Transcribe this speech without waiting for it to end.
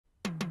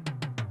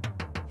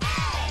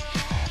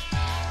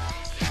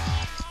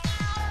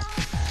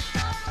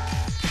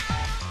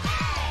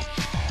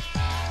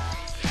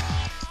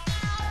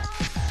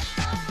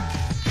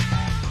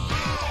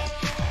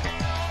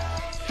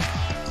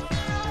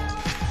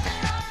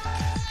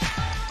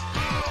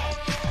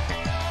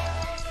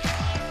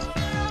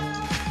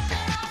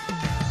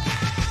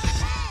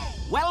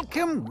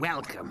welcome,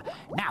 welcome.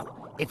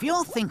 Now, if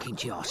you're thinking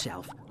to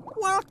yourself,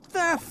 what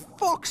the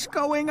fuck's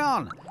going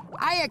on?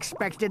 I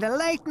expected a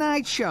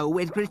late-night show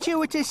with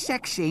gratuitous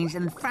sex scenes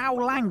and foul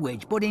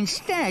language, but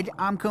instead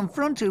I'm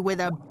confronted with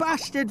a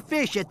bastard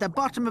fish at the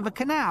bottom of a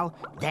canal.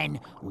 Then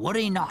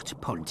worry not,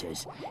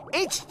 punters.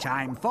 It's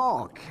time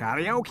for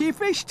Karaoke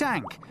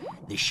Fishtank,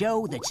 the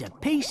show that's a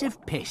piece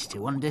of piss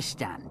to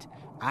understand.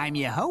 I'm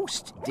your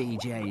host,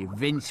 DJ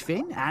Vince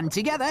Finn, and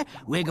together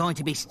we're going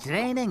to be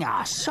straining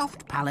our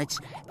soft palates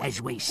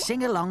as we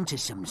sing along to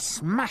some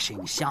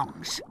smashing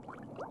songs.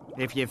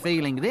 If you're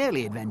feeling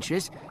really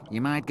adventurous, you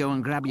might go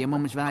and grab your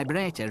mum's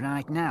vibrator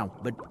right now,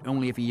 but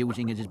only if you're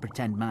using it as a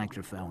pretend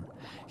microphone.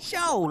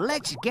 So,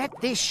 let's get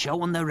this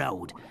show on the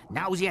road.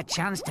 Now's your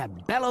chance to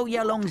bellow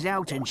your lungs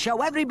out and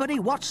show everybody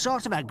what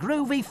sort of a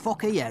groovy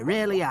fucker you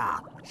really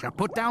are. So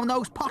put down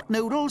those pot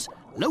noodles,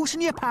 loosen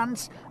your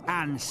pants,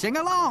 and sing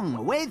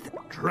along with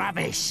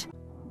Travis.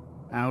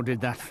 How did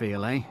that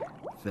feel, eh?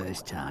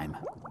 First time.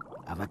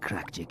 Have I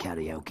cracked your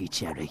karaoke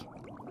cherry?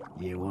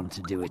 You want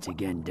to do it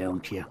again,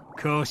 don't you?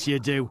 Course you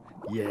do,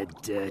 you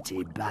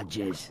dirty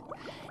badgers.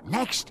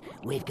 Next,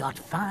 we've got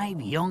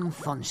 5 young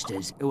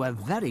funsters who are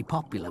very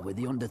popular with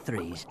the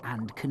under-3s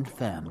and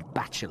confirmed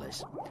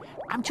bachelors.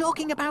 I'm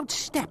talking about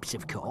Steps,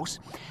 of course.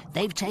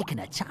 They've taken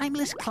a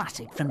timeless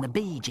classic from the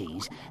Bee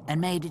Gees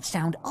and made it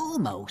sound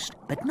almost,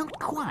 but not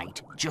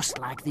quite, just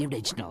like the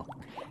original.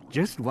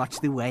 Just watch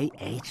the way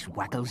H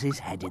waggles his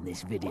head in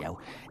this video.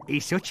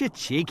 He's such a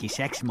cheeky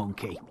sex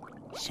monkey.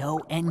 So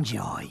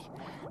enjoy.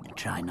 And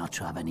try not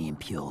to have any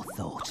impure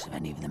thoughts of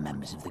any of the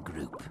members of the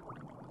group.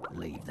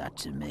 Leave that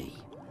to me.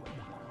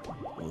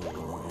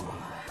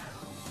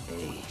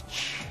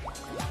 H.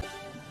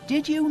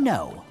 Did you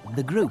know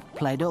the group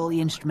played all the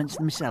instruments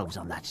themselves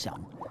on that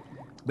song?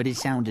 But it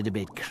sounded a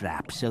bit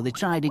crap, so they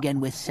tried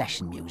again with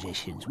session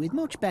musicians, with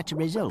much better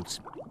results.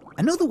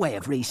 Another way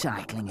of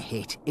recycling a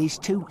hit is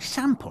to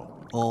sample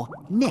or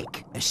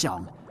nick a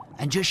song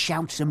and just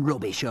shout some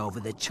rubbish over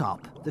the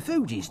top. The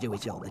Fugees do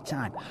it all the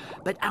time.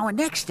 But our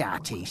next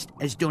artiste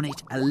has done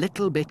it a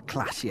little bit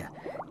classier.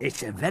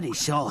 It's a very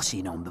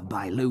saucy number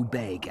by Lou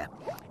Bega.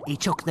 He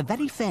took the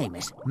very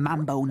famous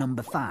Mambo No.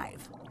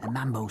 5, and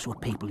Mambo's what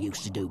people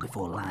used to do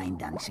before line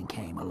dancing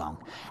came along,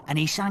 and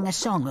he sang a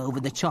song over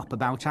the top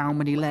about how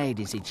many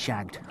ladies he'd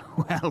shagged.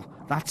 Well,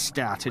 that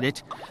started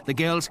it. The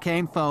girls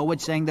came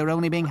forward saying they were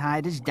only being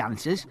hired as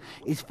dancers.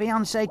 His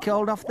fiancée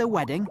called off the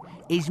wedding.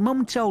 His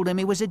mum told him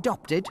he was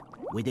adopted.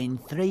 Within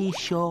 3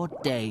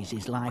 short days,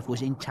 his life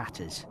was in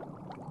tatters.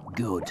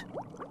 Good.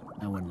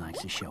 No one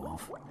likes to show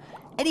off.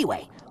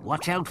 Anyway,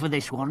 watch out for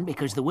this one,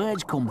 because the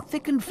words come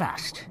thick and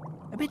fast.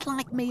 A bit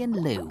like me and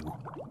Lou.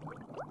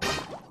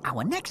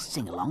 Our next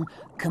sing-along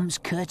comes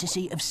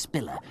courtesy of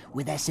Spiller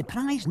with their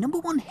surprise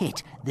 #1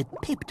 hit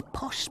that pipped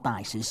Posh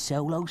Spice's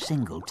solo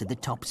single to the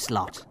top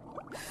slot.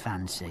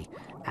 Fancy,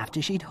 after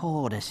she'd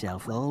hoard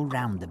herself all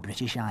round the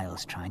British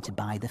Isles trying to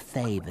buy the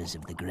favours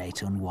of the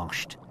great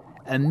unwashed.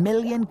 £1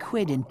 million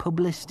in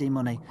publicity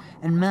money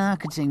and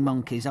marketing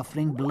monkeys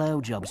offering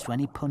blowjobs to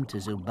any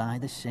punters who'll buy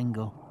the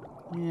single.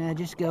 Yeah,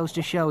 just goes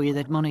to show you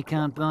that money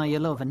can't buy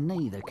your love, and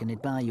neither can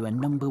it buy you a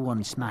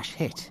 #1 smash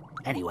hit.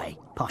 Anyway,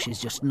 Posh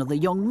is just another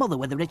young mother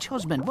with a rich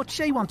husband. What's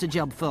she want a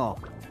job for?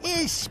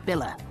 Here's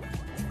Spiller.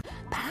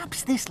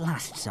 Perhaps this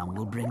last song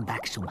will bring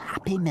back some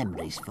happy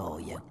memories for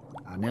you.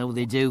 I know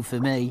they do for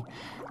me.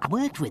 I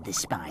worked with the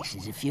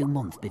Spices a few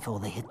months before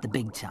they hit the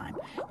big time.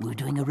 We were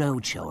doing a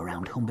roadshow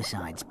around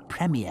Humberside's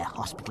premier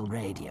hospital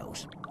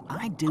radios.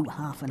 I'd do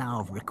half an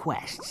hour of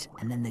requests,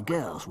 and then the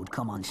girls would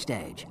come on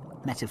stage,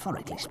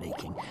 metaphorically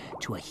speaking,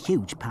 to a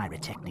huge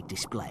pyrotechnic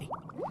display.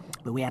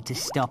 But we had to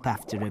stop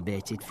after a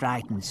bit. It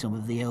frightened some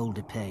of the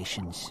older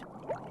patients.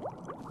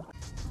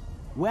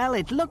 Well,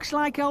 it looks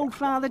like old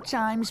Father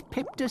Time's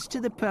pipped us to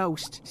the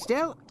post.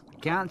 Still,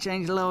 can't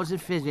change the laws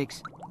of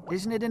physics.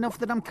 Isn't it enough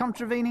that I'm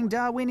contravening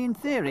Darwinian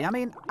theory? I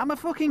mean, I'm a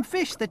fucking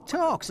fish that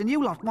talks, and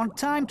you lot want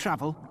time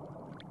travel.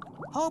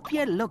 Hope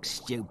you look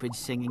stupid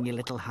singing your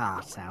little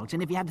hearts out,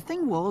 and if you had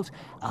thin walls,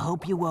 I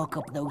hope you woke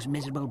up those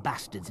miserable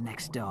bastards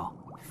next door.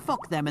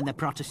 Fuck them and the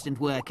Protestant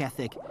work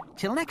ethic.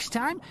 Till next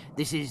time,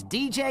 this is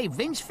DJ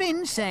Vince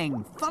Finn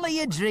saying follow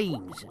your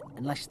dreams,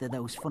 unless they're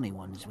those funny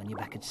ones when you're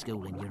back at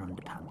school in your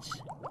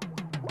underpants.